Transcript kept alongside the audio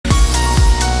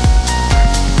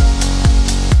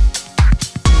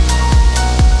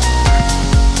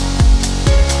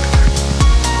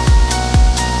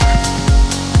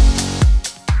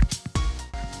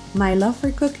My love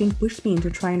for cooking pushed me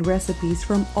into trying recipes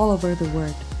from all over the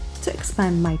world to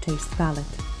expand my taste palette.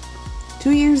 2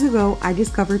 years ago, I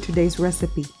discovered today's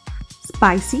recipe: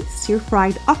 spicy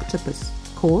stir-fried octopus,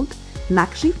 called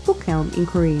Nakji Bokkeum in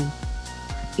Korean.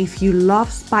 If you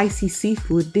love spicy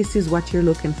seafood, this is what you're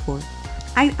looking for.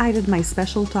 I added my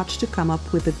special touch to come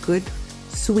up with a good,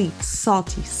 sweet,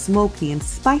 salty, smoky, and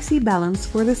spicy balance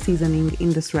for the seasoning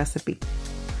in this recipe.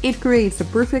 It creates a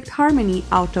perfect harmony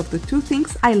out of the two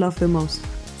things I love the most: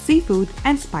 seafood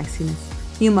and spiciness.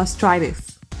 You must try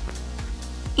this.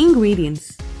 Ingredients: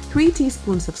 3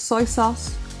 teaspoons of soy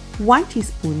sauce, 1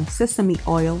 teaspoon of sesame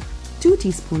oil, 2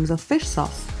 teaspoons of fish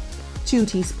sauce, 2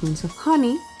 teaspoons of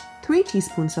honey, 3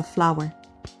 teaspoons of flour,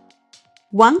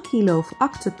 1 kilo of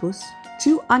octopus,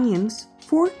 2 onions,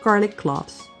 4 garlic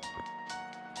cloves,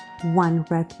 1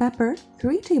 red pepper,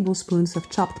 3 tablespoons of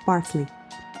chopped parsley,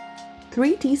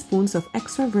 3 teaspoons of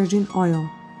extra virgin oil,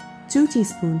 2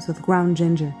 teaspoons of ground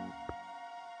ginger,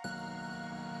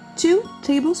 2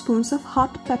 tablespoons of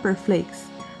hot pepper flakes.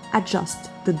 Adjust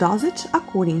the dosage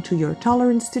according to your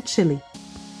tolerance to chili.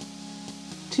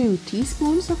 2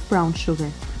 teaspoons of brown sugar.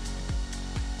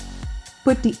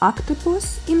 Put the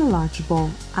octopus in a large bowl,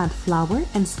 add flour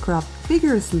and scrub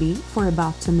vigorously for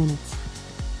about 2 minutes.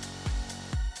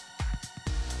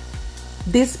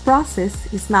 This process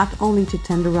is not only to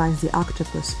tenderize the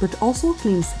octopus, but also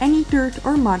cleans any dirt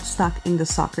or mud stuck in the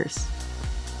suckers.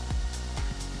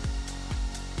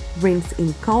 Rinse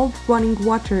in cold running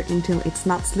water until it's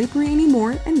not slippery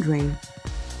anymore and drain.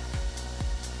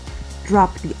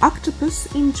 Drop the octopus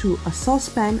into a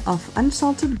saucepan of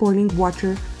unsalted boiling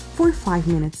water for 5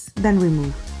 minutes, then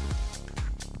remove.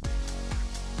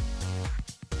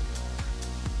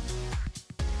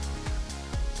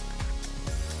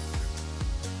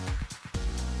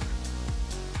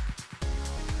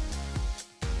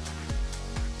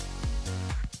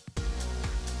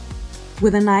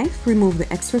 With a knife, remove the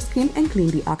extra skin and clean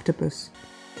the octopus.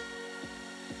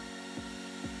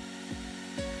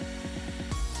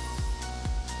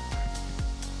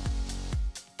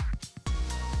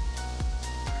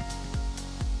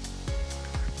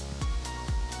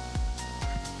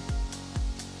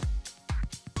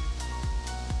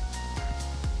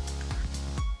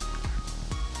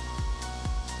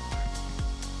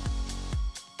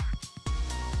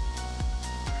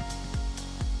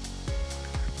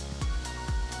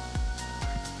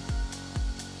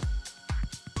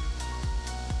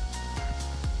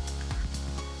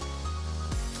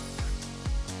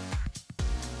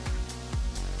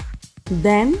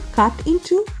 Then cut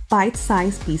into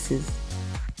bite-sized pieces.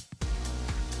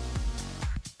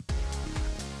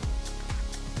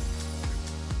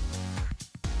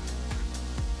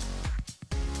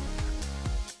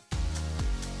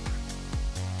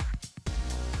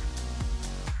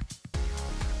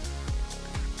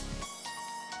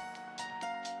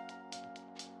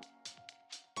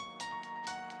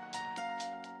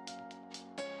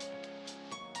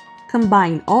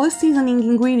 Combine all the seasoning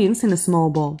ingredients in a small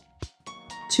bowl.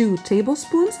 2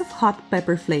 tablespoons of hot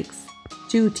pepper flakes,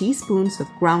 2 teaspoons of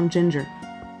ground ginger,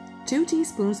 2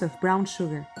 teaspoons of brown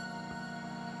sugar,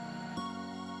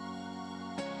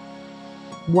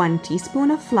 1 teaspoon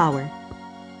of flour,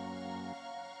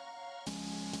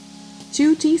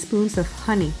 2 teaspoons of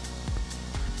honey,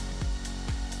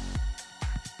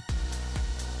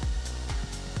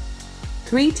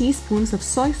 3 teaspoons of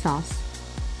soy sauce,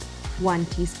 1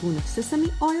 teaspoon of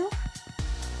sesame oil,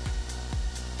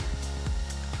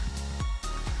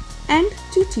 and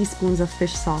 2 teaspoons of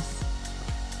fish sauce.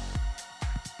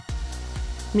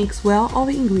 Mix well all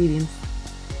the ingredients.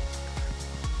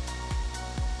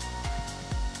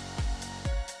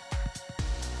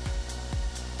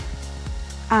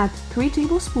 Add 3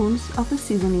 tablespoons of the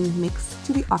seasoning mix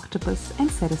to the octopus and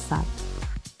set aside.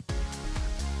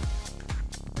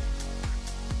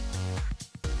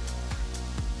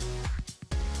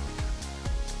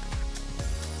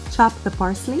 Chop the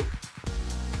parsley,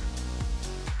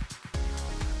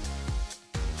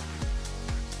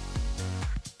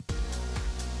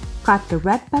 cut the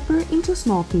red pepper into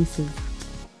small pieces.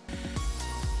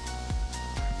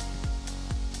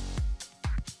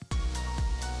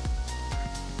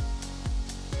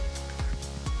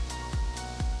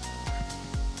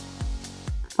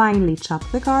 Finely chop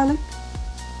the garlic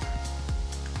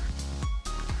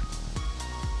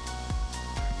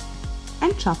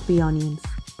and chop the onions.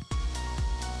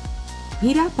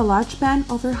 Heat up a large pan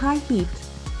over high heat.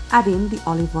 Add in the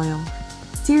olive oil.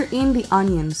 Stir in the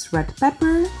onions, red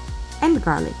pepper, and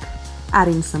garlic. Add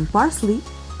in some parsley.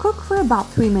 Cook for about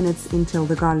 3 minutes until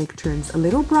the garlic turns a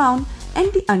little brown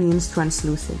and the onions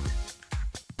translucent.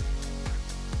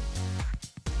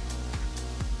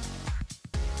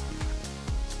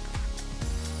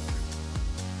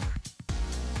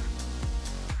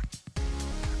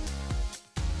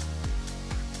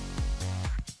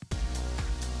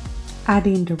 Add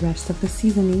in the rest of the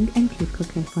seasoning and keep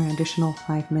cooking for an additional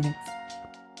 5 minutes.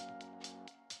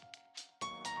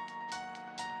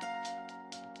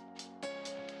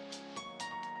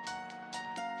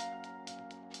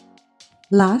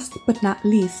 Last but not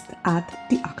least, add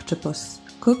the octopus.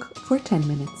 Cook for 10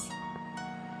 minutes.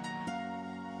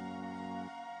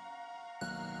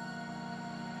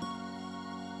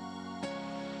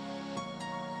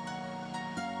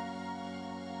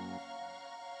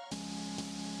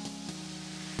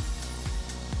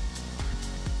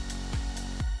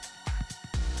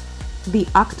 The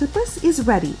octopus is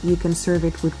ready. You can serve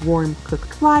it with warm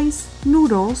cooked rice,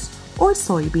 noodles, or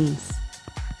soybeans.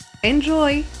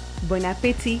 Enjoy! Buen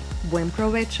appétit, buen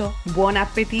provecho, buon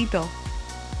appetito!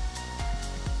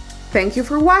 Thank you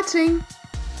for watching!